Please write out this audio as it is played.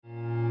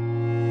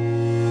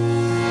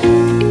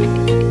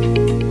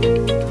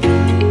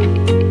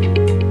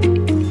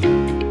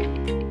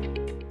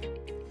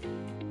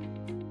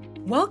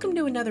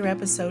another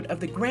episode of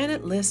the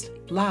Granite List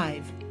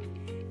Live.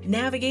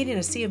 Navigating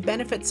a sea of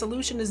benefit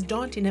solution is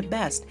daunting at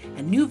best,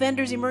 and new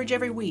vendors emerge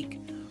every week.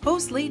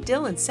 Hosts Lee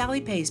Dill and Sally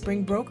Pace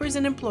bring brokers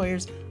and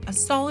employers a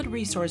solid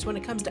resource when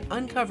it comes to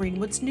uncovering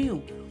what's new,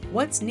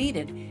 what's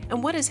needed,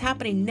 and what is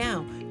happening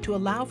now to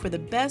allow for the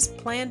best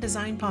plan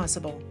design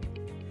possible.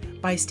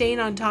 By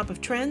staying on top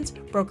of trends,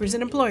 brokers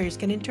and employers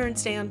can in turn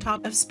stay on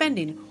top of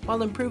spending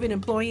while improving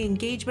employee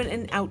engagement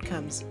and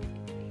outcomes.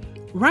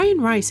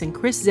 Ryan Rice and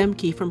Chris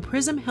Zemke from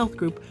Prism Health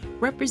Group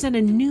represent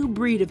a new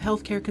breed of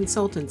healthcare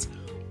consultants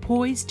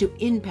poised to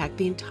impact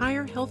the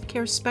entire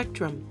healthcare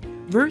spectrum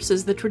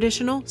versus the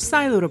traditional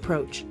siloed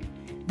approach.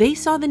 They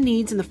saw the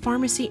needs in the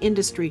pharmacy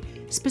industry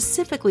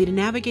specifically to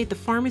navigate the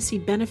pharmacy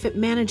benefit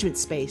management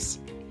space.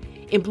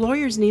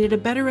 Employers needed a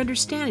better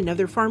understanding of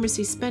their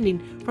pharmacy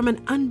spending from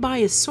an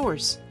unbiased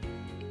source.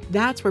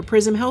 That's where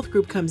Prism Health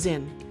Group comes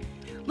in.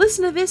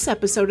 Listen to this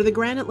episode of the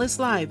Granite List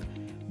Live,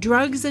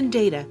 Drugs and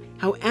Data,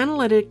 How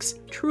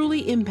Analytics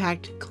Truly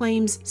Impact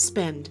Claims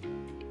Spend.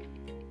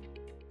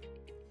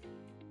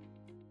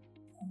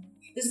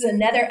 This is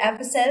another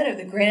episode of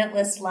the Granite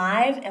List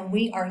Live, and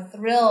we are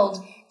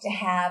thrilled to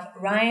have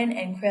Ryan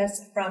and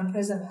Chris from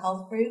Prism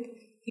Health Group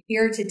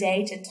here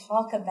today to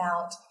talk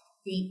about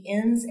the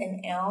ins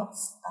and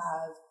outs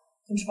of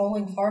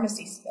controlling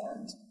pharmacy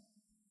spend.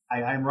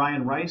 Hi, I'm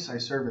Ryan Rice. I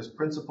serve as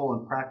Principal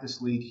and Practice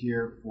Lead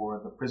here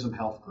for the Prism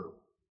Health Group.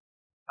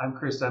 I'm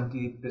Chris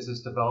Zemke,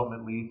 Business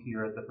Development Lead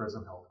here at the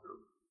Prism Health Group.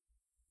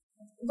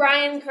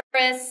 Ryan,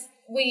 Chris,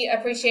 we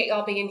appreciate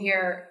y'all being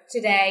here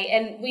today,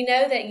 and we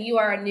know that you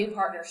are a new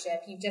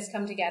partnership. You've just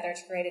come together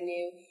to create a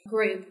new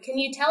group. Can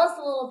you tell us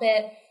a little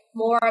bit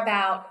more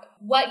about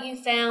what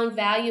you found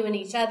value in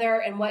each other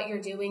and what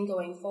you're doing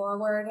going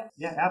forward?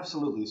 Yeah,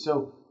 absolutely.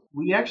 So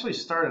we actually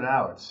started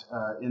out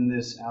in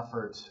this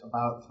effort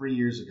about 3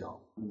 years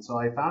ago. And so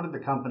I founded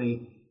the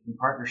company in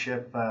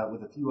partnership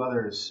with a few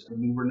others. And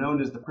we were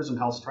known as the Prism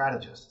Health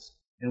Strategists.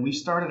 And we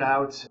started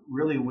out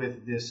really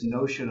with this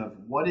notion of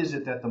what is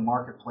it that the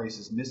marketplace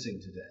is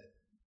missing today?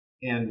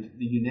 And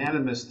the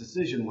unanimous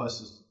decision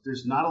was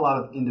there's not a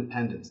lot of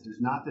independence. There's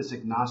not this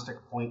agnostic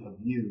point of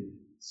view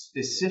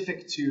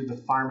specific to the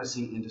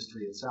pharmacy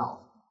industry itself.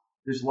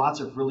 There's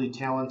lots of really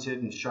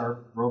talented and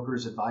sharp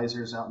brokers,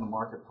 advisors out in the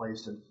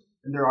marketplace,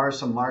 and there are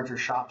some larger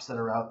shops that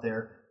are out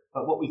there.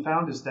 But what we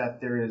found is that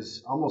there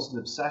is almost an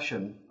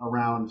obsession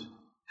around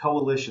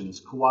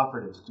coalitions,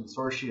 cooperatives,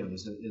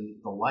 consortiums, and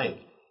the like.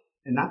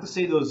 And not to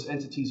say those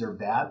entities are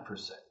bad per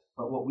se,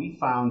 but what we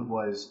found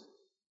was,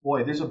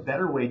 boy, there's a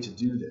better way to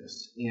do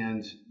this.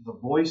 And the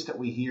voice that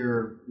we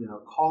hear,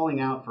 calling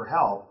out for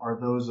help are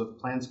those of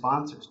plan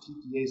sponsors,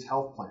 TPAs,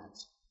 health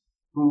plans,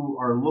 who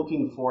are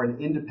looking for an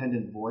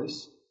independent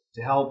voice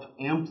to help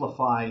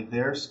amplify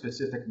their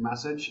specific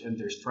message and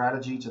their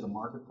strategy to the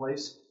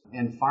marketplace.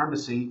 And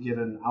pharmacy,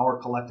 given our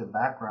collective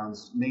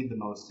backgrounds, made the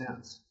most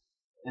sense.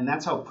 And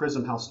that's how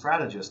Prism Health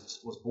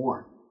Strategists was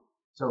born.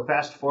 So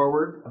fast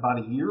forward about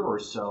a year or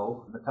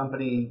so, the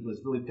company was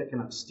really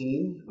picking up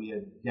steam. We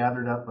had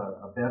gathered up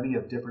a bevy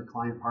of different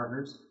client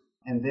partners.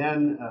 And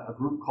then a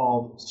group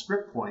called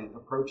ScriptPoint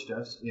approached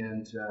us,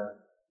 and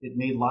it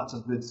made lots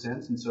of good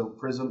sense. And so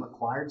Prism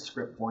acquired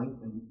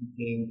ScriptPoint and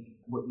became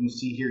what you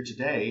see here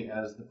today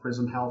as the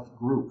Prism Health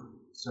Group.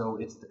 So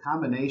it's the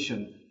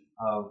combination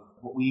of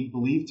what we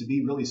believe to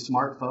be really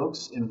smart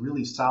folks and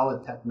really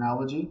solid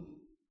technology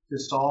to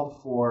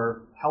solve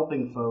for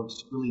helping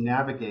folks really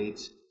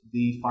navigate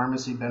the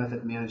pharmacy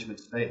benefit management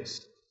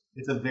space.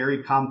 It's a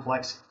very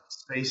complex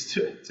space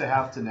to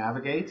have to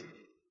navigate,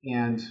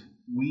 and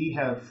we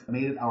have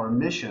made it our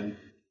mission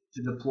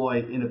to deploy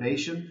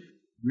innovation,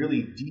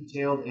 really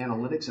detailed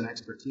analytics and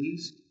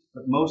expertise,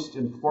 but most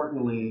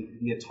importantly,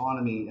 the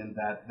autonomy and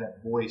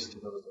that voice to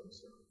those that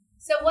serve.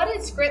 So what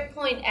did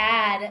ScriptPoint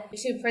add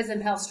to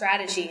Prism Health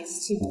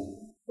Strategies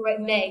to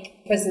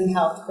make Prism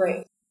Health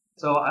great?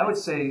 So I would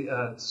say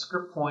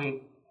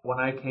ScriptPoint, when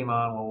I came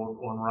on,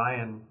 when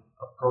Ryan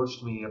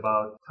approached me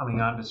about coming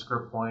on to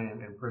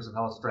ScriptPoint and Prism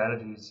Health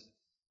Strategies,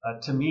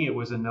 to me it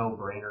was a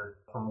no-brainer.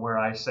 From where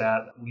I sat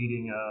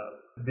leading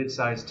a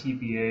mid-sized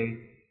TPA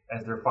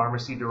as their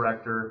pharmacy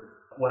director,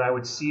 what I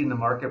would see in the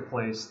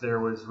marketplace, there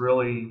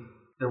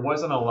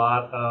wasn't a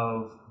lot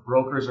of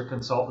brokers or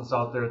consultants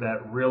out there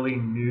that really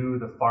knew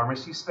the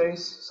pharmacy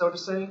space, so to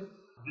say.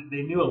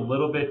 They knew a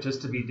little bit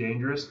just to be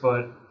dangerous,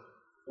 but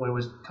when it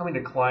was coming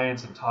to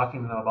clients and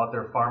talking to them about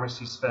their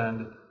pharmacy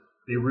spend,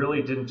 they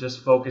really didn't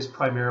just focus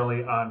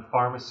primarily on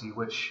pharmacy,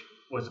 which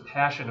was a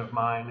passion of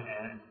mine,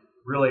 and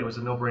really it was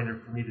a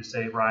no-brainer for me to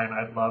say, Ryan,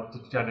 I'd love to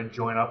kind of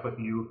join up with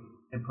you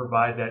and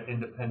provide that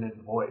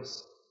independent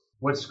voice.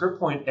 What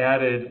ScriptPoint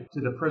added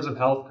to the Prism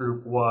Health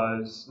Group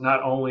was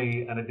not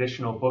only an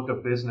additional book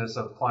of business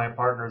of client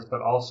partners,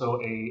 but also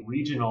a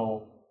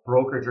regional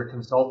brokerage or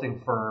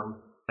consulting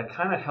firm that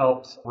kind of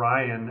helped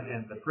Ryan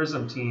and the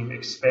Prism team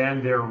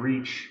expand their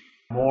reach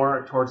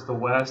more towards the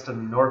west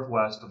and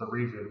northwest of the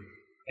region.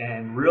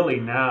 And really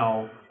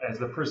now, as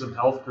the Prism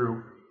Health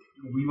Group,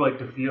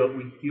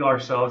 we feel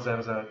ourselves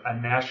as a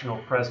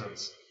national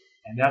presence.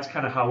 And that's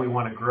kind of how we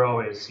want to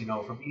grow is,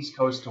 from East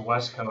Coast to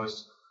West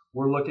Coast,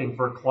 we're looking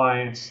for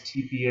clients,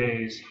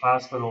 TPAs,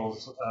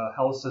 hospitals,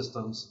 health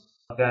systems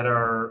that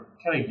are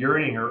kind of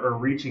yearning or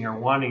reaching or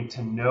wanting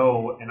to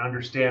know and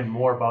understand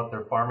more about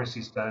their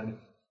pharmacy spend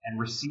and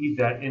receive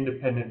that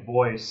independent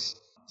voice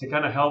to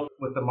kind of help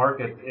with the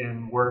market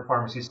and where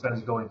pharmacy spend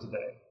is going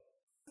today.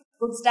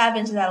 Let's dive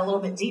into that a little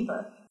bit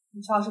deeper.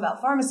 We talked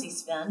about pharmacy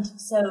spend.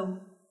 So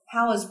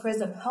how is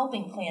PRISM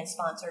helping plan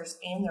sponsors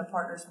and their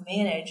partners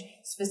manage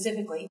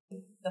specifically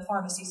the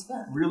pharmacy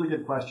spend? Really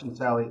good question,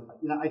 Sally.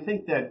 I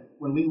think that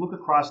when we look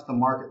across the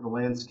market, the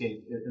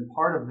landscape, and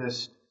part of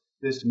this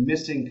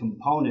missing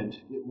component,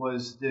 it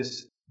was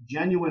this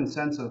genuine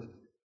sense of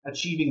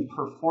achieving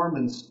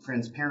performance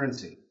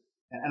transparency.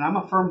 And I'm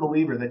a firm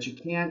believer that you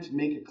can't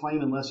make a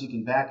claim unless you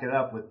can back it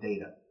up with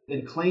data.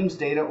 And claims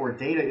data or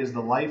data is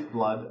the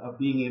lifeblood of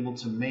being able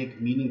to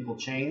make meaningful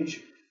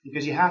change,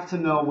 because you have to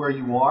know where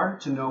you are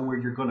to know where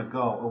you're going to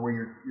go or where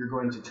you're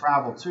going to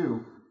travel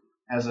to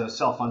as a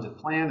self-funded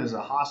plan, as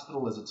a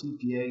hospital, as a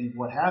TPA,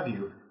 what have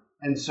you.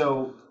 And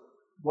so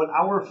what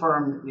our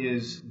firm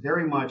is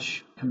very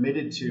much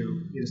committed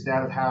to is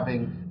that of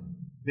having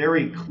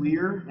very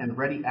clear and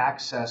ready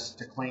access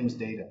to claims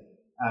data.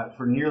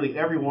 For nearly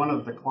every one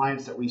of the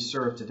clients that we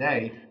serve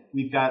today,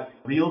 we've got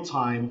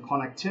real-time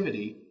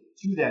connectivity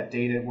to that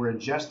data. We're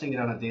ingesting it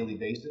on a daily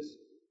basis.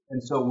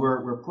 And so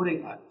we're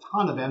putting a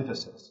ton of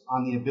emphasis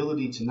on the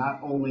ability to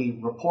not only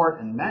report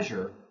and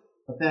measure,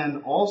 but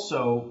then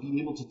also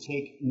be able to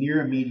take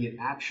near immediate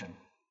action.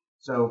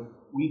 So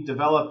we've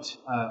developed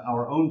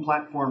our own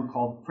platform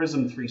called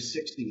PRISM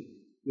 360,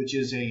 which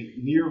is a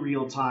near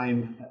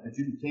real-time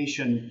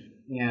adjudication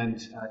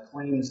and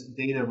claims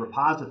data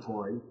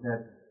repository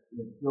that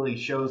really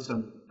shows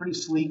some pretty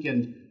sleek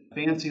and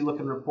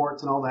fancy-looking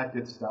reports and all that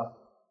good stuff.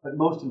 But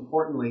most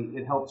importantly,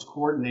 it helps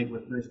coordinate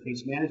with nurse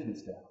case management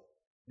staff.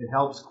 It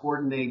helps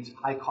coordinate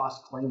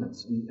high-cost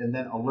claimants and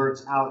then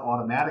alerts out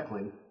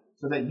automatically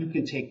so that you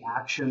can take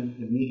action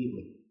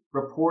immediately.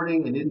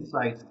 Reporting and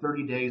insights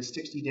 30 days,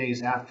 60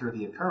 days after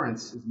the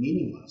occurrence is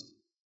meaningless.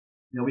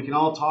 We can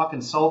all talk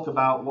and sulk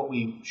about what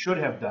we should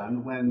have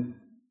done when,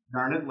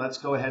 darn it, let's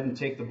go ahead and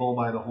take the bull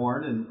by the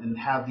horn and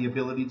have the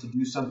ability to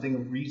do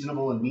something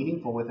reasonable and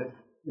meaningful with it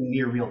in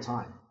near real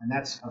time. And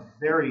that's a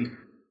very,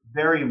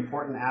 very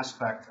important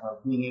aspect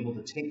of being able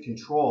to take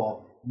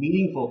control,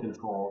 meaningful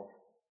control,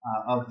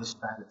 of the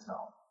spend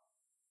itself.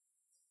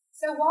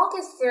 So walk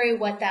us through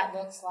what that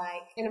looks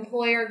like. An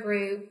employer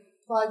group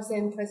plugs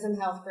in PRISM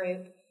Health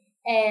Group,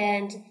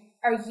 and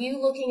are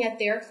you looking at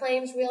their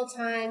claims real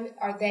time?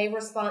 Are they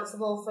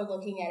responsible for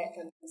looking at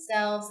it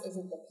themselves? Is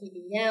it the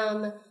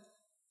PBM?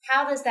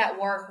 How does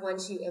that work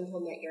once you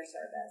implement your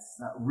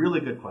service? Really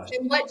good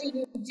question. And what do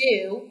you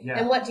do? Yeah.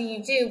 And what do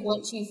you do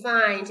once you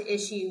find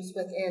issues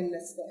within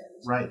the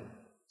spend? Right.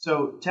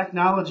 So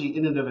technology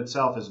in and of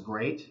itself is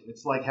great.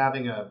 It's like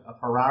having a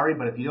Ferrari,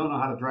 but if you don't know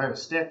how to drive a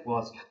stick, well,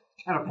 it's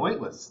kind of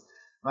pointless,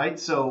 right?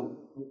 So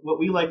what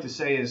we like to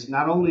say is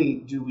not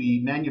only do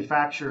we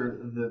manufacture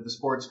the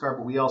sports car,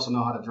 but we also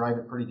know how to drive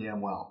it pretty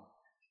damn well.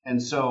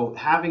 And so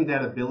having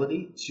that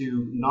ability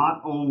to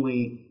not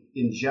only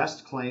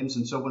ingest claims,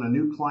 and so when a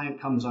new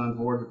client comes on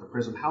board with the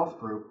PRISM Health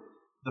Group,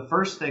 the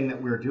first thing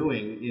that we're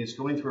doing is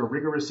going through a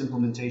rigorous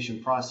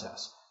implementation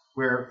process,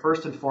 where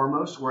first and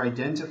foremost, we're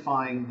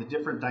identifying the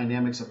different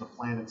dynamics of the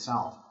plan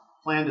itself.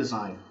 Plan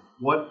design,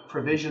 what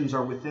provisions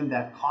are within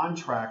that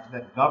contract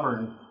that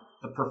govern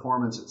the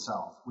performance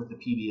itself with the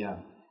PBM.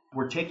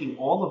 We're taking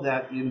all of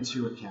that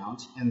into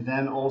account and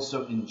then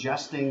also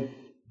ingesting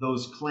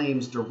those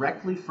claims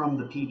directly from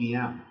the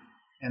PBM.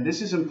 And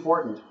this is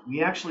important.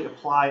 We actually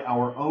apply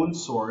our own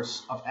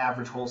source of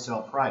average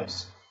wholesale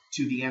price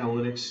to the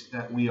analytics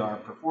that we are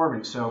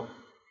performing. So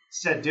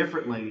said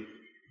differently,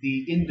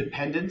 the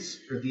independence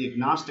or the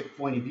agnostic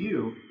point of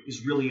view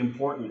is really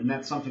important, and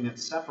that's something that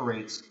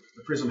separates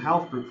the PRISM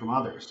Health Group from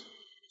others.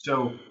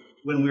 So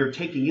when we're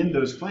taking in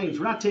those claims,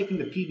 we're not taking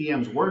the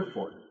PBM's word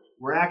for it.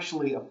 We're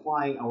actually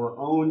applying our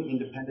own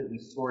independently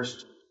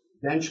sourced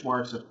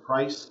benchmarks of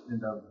price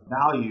and of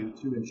value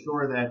to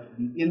ensure that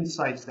the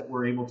insights that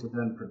we're able to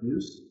then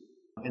produce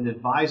and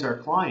advise our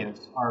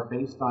clients are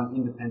based on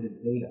independent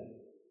data.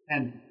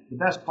 And the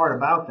best part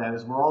about that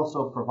is we're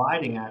also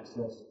providing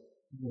access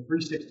the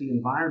 360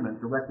 environment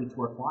directly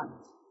to our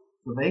clients.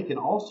 So they can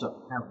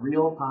also have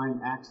real-time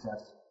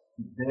access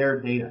to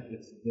their data.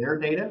 It's their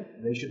data.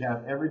 They should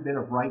have every bit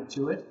of right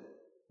to it.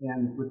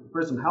 And with the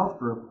PRISM Health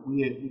Group,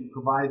 we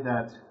provide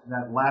that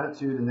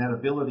latitude and that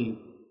ability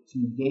to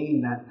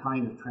gain that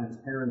kind of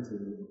transparency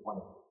in the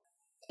plan.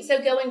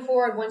 So going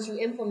forward, once you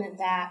implement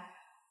that,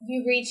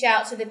 you reach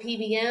out to the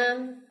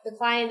PBM, the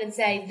client, and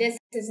say, this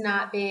is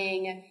not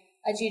being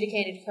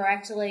adjudicated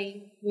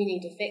correctly. We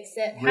need to fix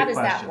it. Great How does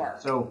question. that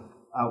work? So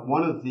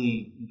one of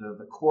the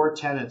core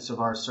tenets of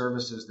our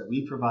services that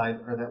we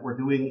provide are that we're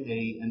doing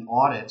an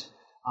audit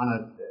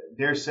on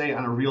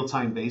a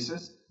real-time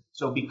basis.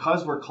 So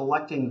because we're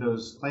collecting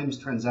those claims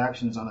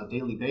transactions on a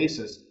daily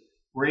basis,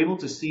 we're able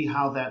to see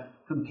how that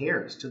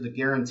compares to the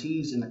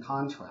guarantees in the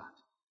contract.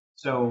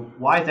 So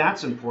why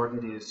that's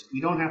important is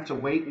we don't have to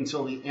wait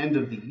until the end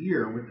of the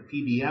year with the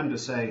PBM to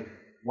say,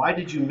 why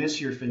did you miss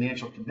your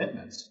financial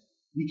commitments?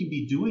 We can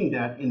be doing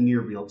that in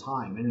near real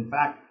time. And in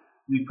fact,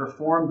 we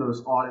perform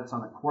those audits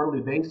on a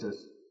quarterly basis,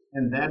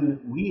 and then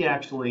we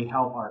actually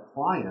help our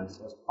clients,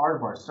 as part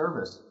of our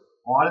service,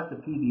 audit the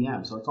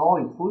PBM. So it's all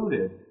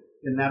included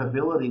in that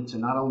ability to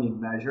not only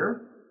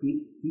measure,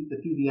 keep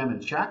the PBM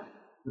in check,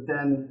 but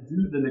then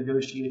do the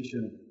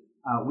negotiation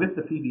with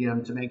the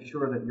PBM to make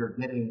sure that you're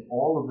getting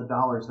all of the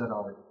dollars that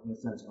are, in a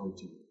sense, owed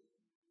to you.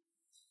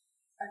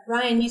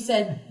 Ryan, you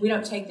said we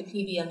don't take the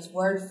PBM's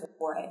word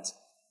for it.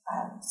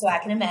 So I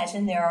can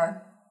imagine there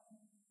are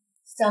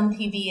some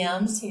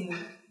PBMs who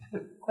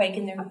quake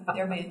in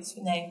their boots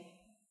when they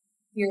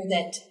hear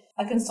that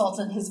a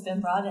consultant has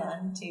been brought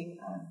in to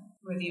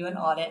review an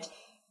audit.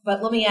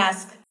 But let me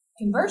ask,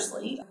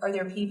 conversely, are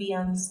there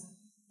PBMs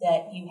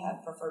that you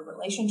have preferred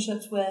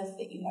relationships with,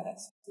 that you have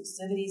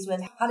exclusivities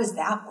with? How does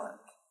that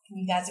work? Can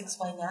you guys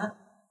explain that?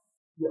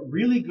 Yeah,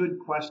 really good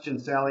question,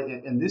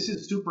 Sally, and this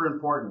is super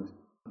important.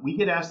 We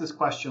get asked this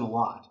question a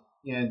lot,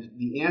 and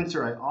the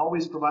answer I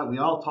always provide, we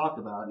all talk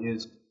about,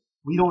 is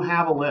we don't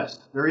have a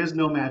list. There is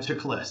no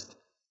magic list.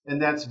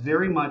 And that's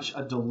very much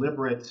a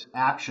deliberate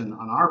action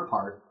on our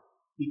part,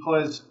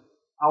 because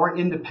our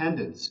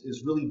independence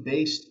is really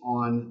based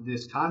on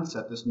this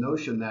concept, this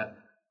notion that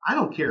I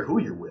don't care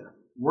who you're with.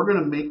 We're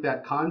going to make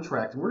that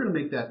contract, and we're going to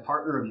make that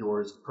partner of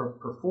yours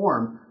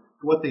perform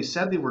what they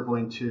said they were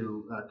going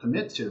to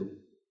commit to.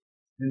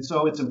 And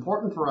so it's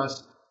important for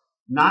us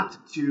not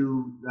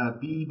to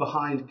be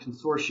behind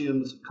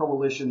consortiums,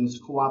 coalitions,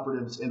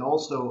 cooperatives, and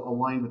also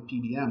aligned with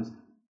PBMs.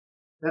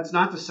 That's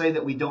not to say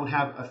that we don't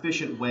have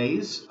efficient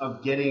ways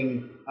of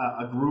getting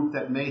a group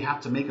that may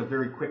have to make a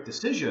very quick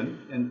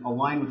decision and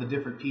align with a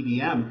different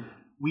PBM.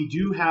 We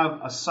do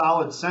have a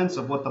solid sense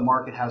of what the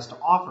market has to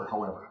offer,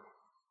 however.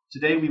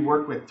 Today we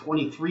work with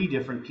 23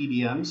 different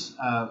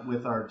PBMs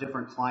with our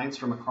different clients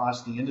from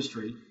across the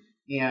industry.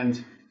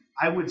 And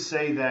I would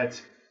say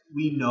that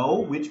we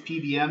know which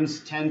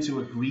PBMs tend to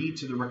agree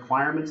to the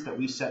requirements that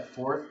we set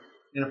forth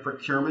in a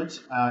procurement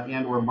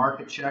and or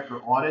market check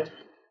or audit.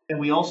 And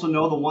we also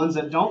know the ones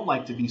that don't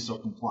like to be so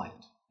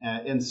compliant.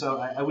 And so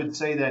I would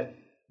say that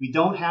we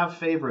don't have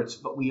favorites,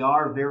 but we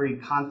are very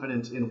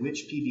confident in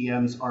which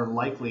PBMs are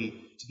likely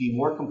to be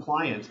more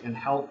compliant and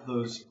help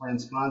those plan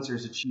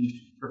sponsors achieve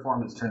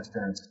performance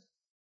transparency.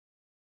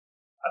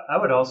 I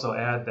would also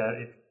add that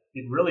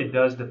it really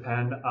does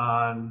depend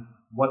on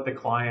what the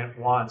client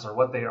wants or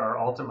what they are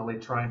ultimately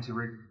trying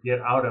to get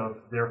out of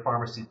their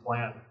pharmacy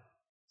plan.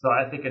 So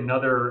I think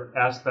another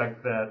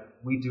aspect that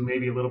we do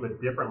maybe a little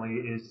bit differently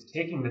is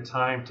taking the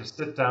time to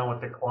sit down with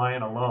the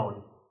client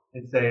alone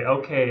and say,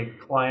 okay,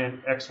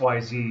 client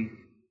XYZ,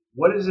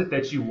 what is it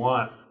that you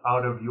want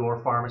out of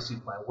your pharmacy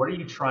plan? What are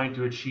you trying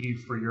to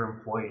achieve for your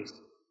employees?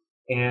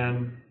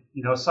 And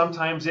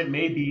sometimes it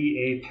may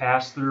be a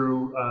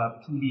pass-through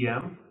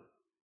PBM.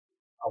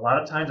 A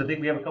lot of times I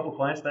think we have a couple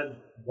clients that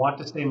want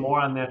to stay more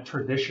on that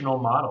traditional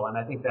model. And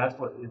I think that's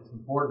what it's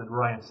important that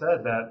Ryan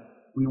said, that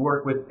we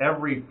work with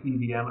every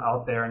PBM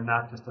out there and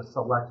not just a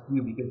select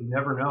few, because you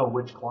never know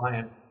which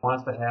client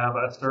wants to have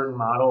a certain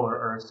model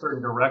or a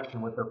certain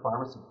direction with their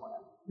pharmacy plan.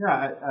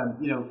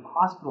 Yeah,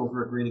 hospitals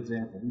are a great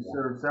example. We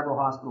serve several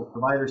hospital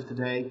providers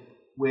today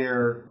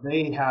where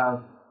they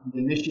have the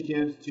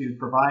initiatives to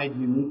provide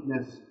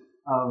uniqueness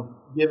of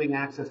giving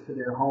access to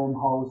their home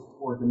host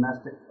or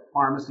domestic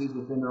pharmacies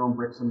within their own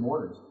bricks and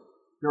mortars.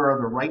 There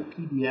are the right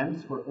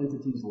PBMs for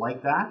entities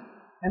like that,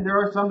 and there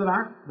are some that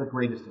aren't the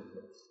greatest of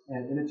fits.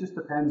 And it just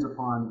depends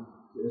upon,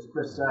 as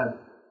Chris said,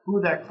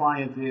 who that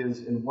client is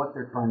and what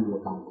they're trying to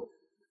accomplish.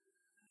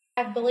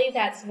 I believe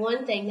that's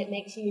one thing that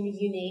makes you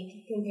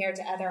unique compared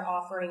to other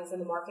offerings in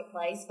the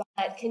marketplace.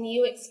 But can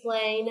you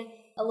explain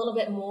a little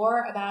bit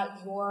more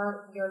about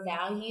your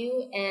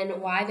value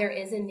and why there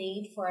is a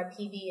need for a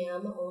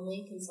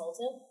PBM-only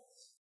consultant?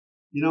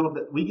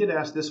 We get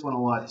asked this one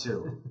a lot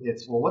too.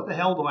 It's, well, what the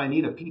hell do I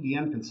need a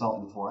PBM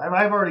consultant for?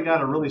 I've already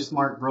got a really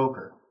smart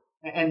broker.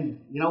 And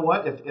you know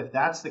what? If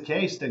that's the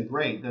case, then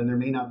great. Then there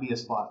may not be a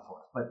spot for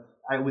it.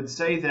 But I would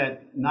say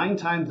that 9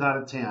 times out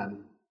of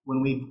 10,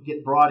 when we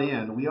get brought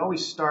in, we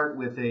always start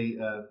with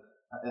a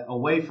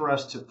way for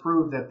us to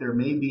prove that there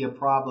may be a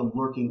problem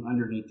lurking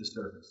underneath the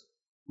surface.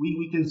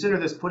 We consider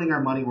this putting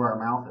our money where our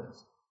mouth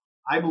is.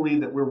 I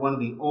believe that we're one of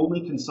the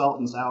only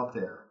consultants out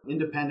there,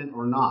 independent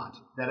or not,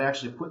 that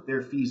actually put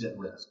their fees at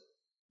risk.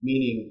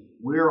 Meaning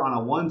we're on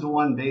a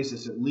one-to-one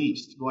basis at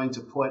least going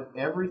to put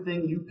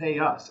everything you pay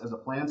us as a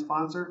plan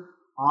sponsor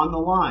on the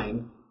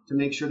line to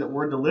make sure that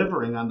we're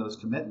delivering on those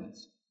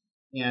commitments.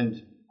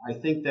 And I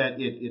think that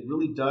it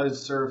really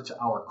does serve to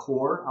our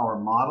core, our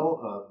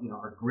model,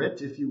 our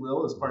grit, if you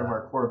will, as part of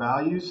our core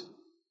values,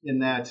 in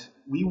that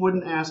we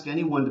wouldn't ask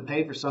anyone to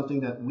pay for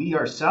something that we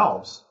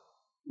ourselves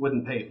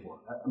wouldn't pay for.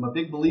 I'm a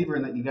big believer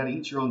in that you got to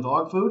eat your own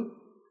dog food,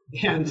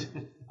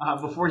 and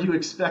before you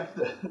expect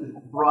the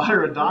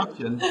broader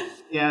adoption.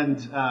 And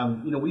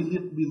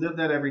we live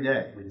that every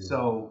day.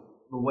 So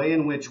the way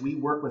in which we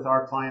work with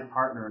our client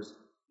partners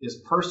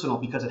is personal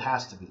because it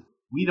has to be.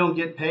 we don't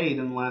get paid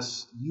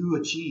unless you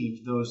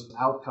achieve those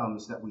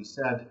outcomes that we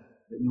said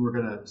that you were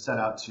going to set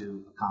out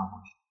to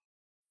accomplish.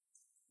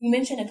 You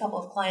mentioned a couple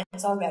of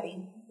clients already,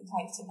 the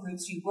types of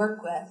groups you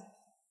work with.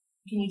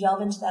 Can you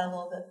delve into that a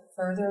little bit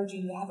further? Do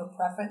you have a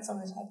preference on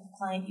the type of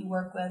client you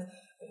work with,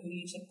 or who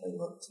you typically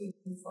look to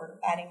for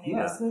adding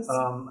new business?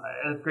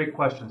 Great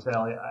question,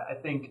 Sally. I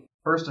think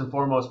first and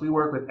foremost, we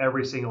work with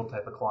every single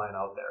type of client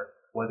out there.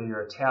 Whether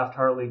you're a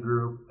Taft-Hartley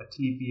group, a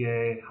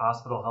TPA,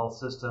 hospital health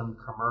system,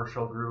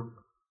 commercial group,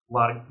 a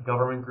lot of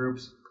government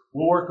groups,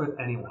 we'll work with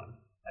anyone.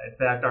 In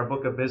fact, our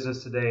book of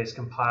business today is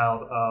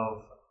compiled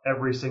of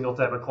every single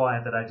type of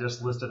client that I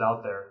just listed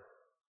out there.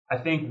 I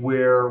think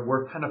where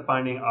we're kind of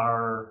finding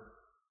our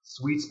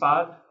sweet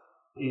spot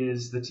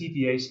is the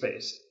TPA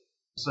space.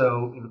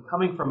 So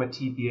coming from a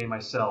TPA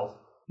myself,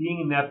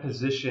 being in that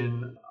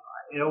position,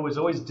 it was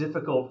always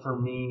difficult for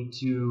me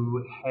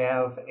to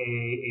have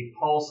a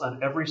pulse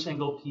on every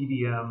single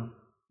PBM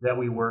that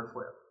we work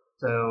with.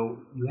 So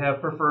you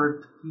have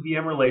preferred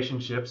PBM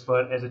relationships,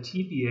 but as a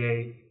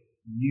TPA,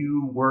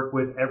 you work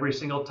with every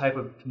single type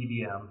of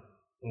PBM.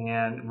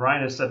 And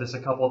Ryan has said this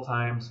a couple of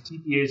times,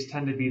 TPAs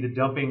tend to be the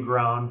dumping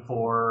ground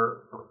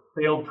for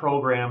failed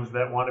programs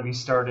that want to be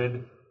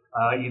started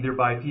either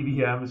by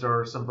PBMs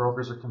or some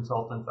brokers or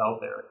consultants out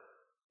there.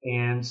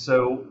 And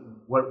so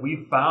what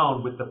we've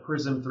found with the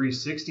Prism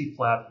 360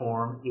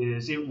 platform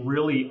is it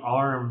really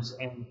arms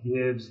and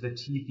gives the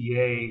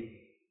TPA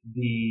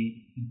the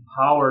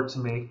power to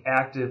make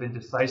active and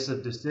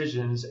decisive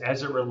decisions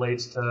as it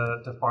relates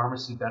to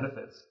pharmacy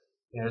benefits.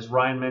 And as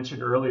Ryan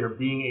mentioned earlier,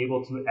 being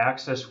able to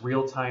access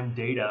real-time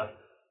data,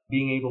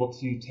 being able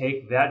to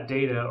take that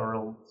data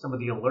or some of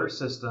the alert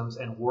systems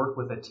and work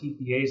with a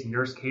TPA's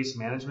nurse case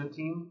management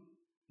team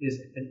is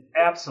an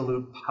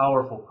absolute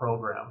powerful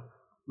program.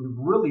 We've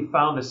really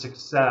found the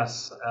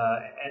success,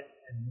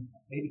 and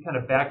maybe kind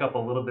of back up a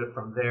little bit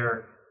from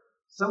there.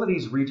 Some of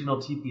these regional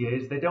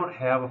TPAs, they don't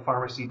have a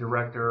pharmacy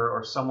director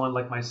or someone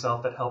like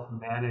myself that help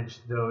manage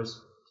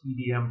those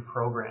PBM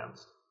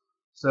programs.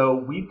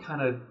 So we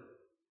kind of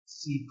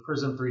see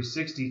Prism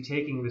 360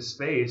 taking the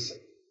space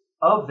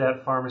of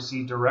that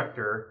pharmacy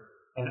director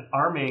and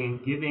arming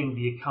and giving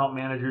the account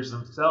managers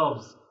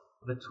themselves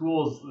the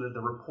tools,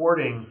 the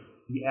reporting,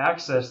 the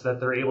access that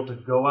they're able to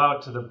go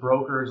out to the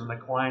brokers and the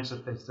clients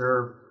that they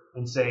serve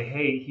and say,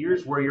 hey,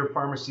 here's where your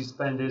pharmacy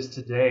spend is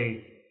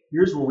today.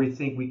 Here's where we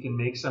think we can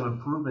make some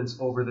improvements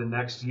over the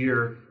next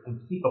year and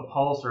keep a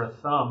pulse or a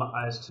thumb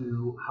as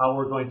to how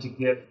we're going to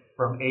get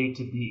from A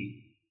to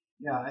B.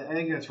 Yeah, I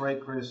think that's right,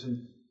 Chris.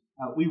 And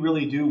we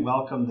really do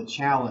welcome the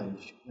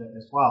challenge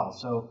as well.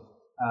 So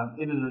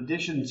in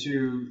addition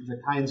to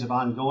the kinds of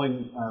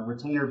ongoing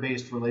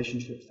retainer-based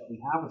relationships that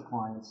we have with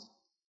clients,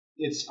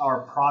 it's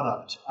our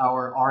product,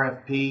 our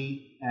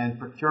RFP and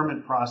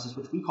procurement process,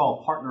 which we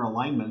call partner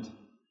alignment.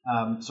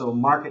 So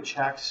market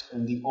checks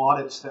and the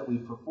audits that we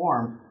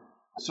perform.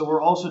 So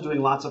we're also doing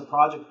lots of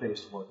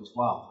project-based work as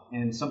well,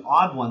 and some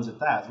odd ones at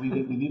that. We've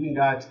even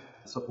got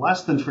some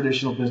less than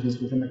traditional business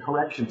within the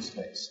corrections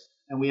space,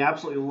 and we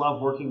absolutely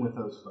love working with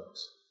those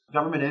folks.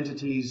 Government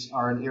entities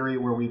are an area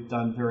where we've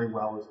done very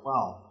well as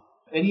well.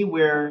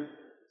 Anywhere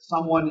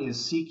someone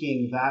is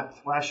seeking that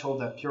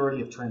threshold, that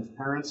purity of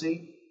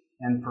transparency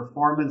and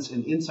performance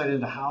and insight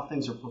into how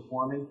things are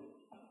performing,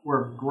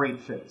 we're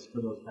great fits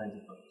for those kinds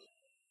of folks.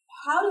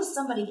 How does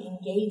somebody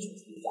engage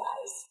with you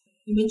guys?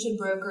 You mentioned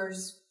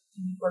brokers.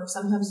 You work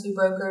sometimes through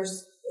brokers.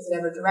 Is it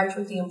ever direct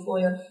with the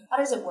employer? How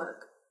does it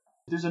work?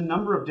 There's a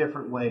number of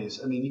different ways.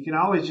 I mean, you can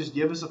always just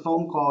give us a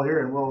phone call here,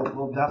 and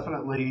we'll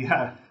definitely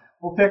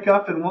we'll pick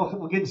up and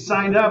we'll get you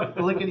signed up,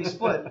 lickety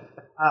split.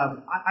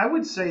 I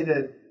would say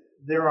that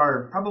there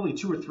are probably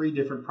 2 or 3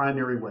 different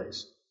primary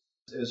ways.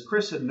 As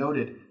Chris had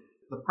noted,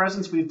 the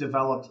presence we've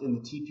developed in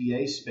the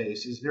TPA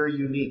space is very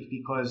unique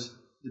because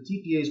the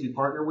TPAs we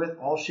partner with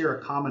all share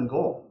a common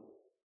goal.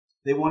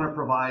 They want to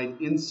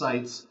provide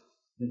insights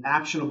and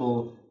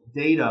actionable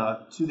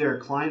data to their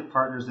client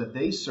partners that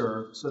they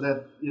serve so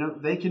that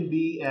they can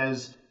be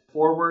as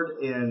forward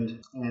and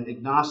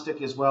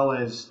agnostic as well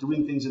as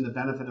doing things in the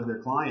benefit of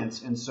their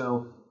clients. And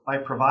so by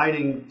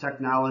providing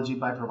technology,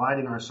 by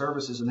providing our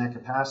services in that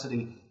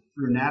capacity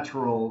through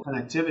natural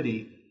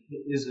connectivity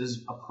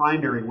is a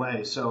primary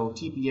way. So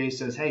TPA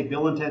says, hey,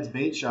 Bill and Ted's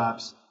Bait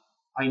Shops,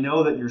 I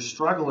know that you're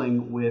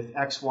struggling with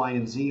X, Y,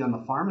 and Z on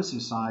the pharmacy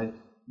side.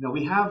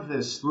 We have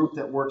this group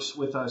that works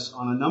with us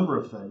on a number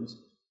of things.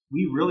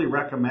 We really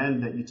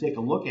recommend that you take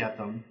a look at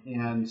them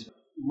and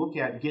look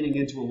at getting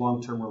into a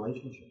long-term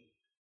relationship.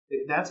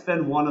 That's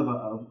been one of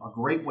a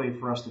great way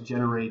for us to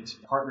generate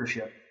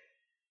partnership.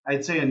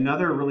 I'd say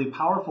another really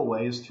powerful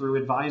way is through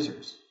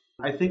advisors.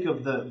 I think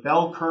of the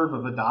bell curve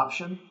of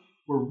adoption.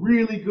 We're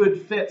really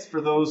good fits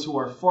for those who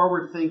are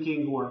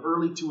forward-thinking, who are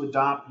early to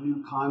adopt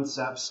new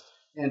concepts,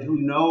 and who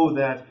know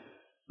that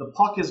the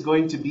puck is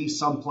going to be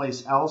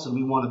someplace else, and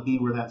we want to be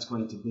where that's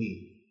going to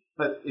be.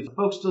 But if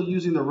folks still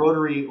using the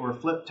rotary or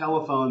flip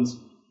telephones,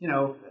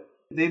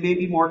 they may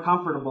be more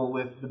comfortable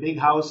with the big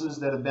houses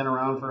that have been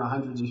around for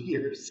hundreds of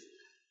years.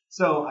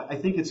 So I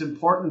think it's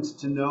important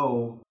to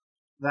know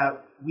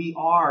that we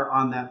are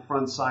on that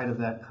front side of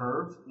that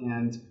curve,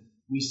 and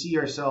we see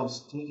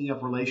ourselves taking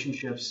up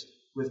relationships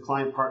with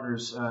client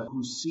partners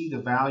who see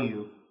the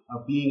value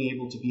of being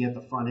able to be at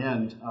the front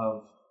end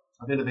of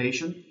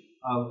innovation,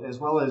 as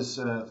well as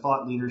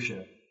thought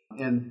leadership.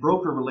 And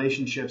broker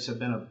relationships have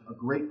been a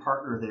great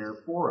partner there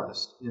for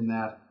us in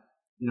that,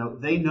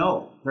 they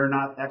know they're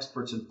not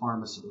experts in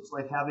pharmacy. It's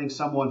like having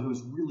someone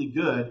who's really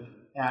good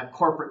at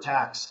corporate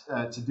tax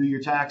to do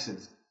your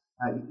taxes.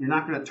 You're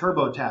not going to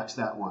TurboTax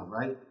that one,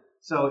 right?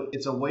 So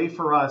it's a way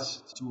for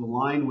us to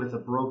align with a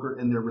broker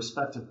in their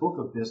respective book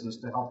of business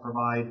to help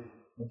provide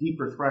a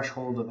deeper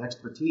threshold of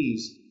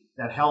expertise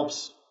that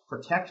helps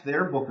protect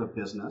their book of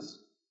business,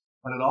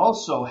 but it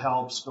also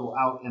helps go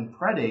out and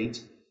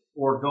predate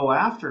or go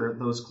after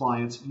those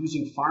clients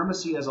using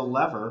pharmacy as a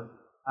lever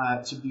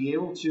to be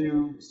able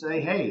to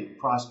say, hey,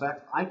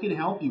 prospect, I can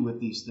help you with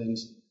these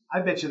things.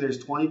 I bet you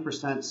there's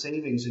 20%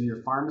 savings in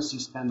your pharmacy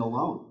spend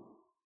alone.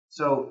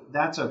 So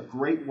that's a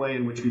great way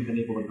in which we've been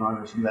able to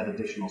garner some of that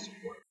additional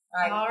support.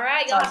 All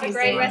right. Y'all have a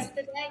great rest of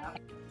the day.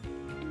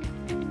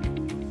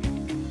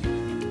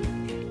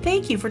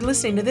 Thank you for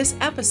listening to this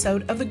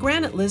episode of the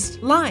Granite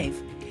List Live.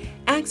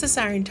 Access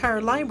our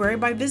entire library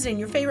by visiting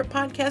your favorite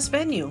podcast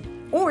venue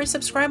or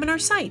subscribe on our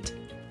site,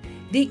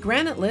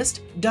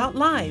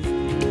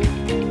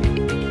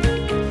 thegranitelist.live.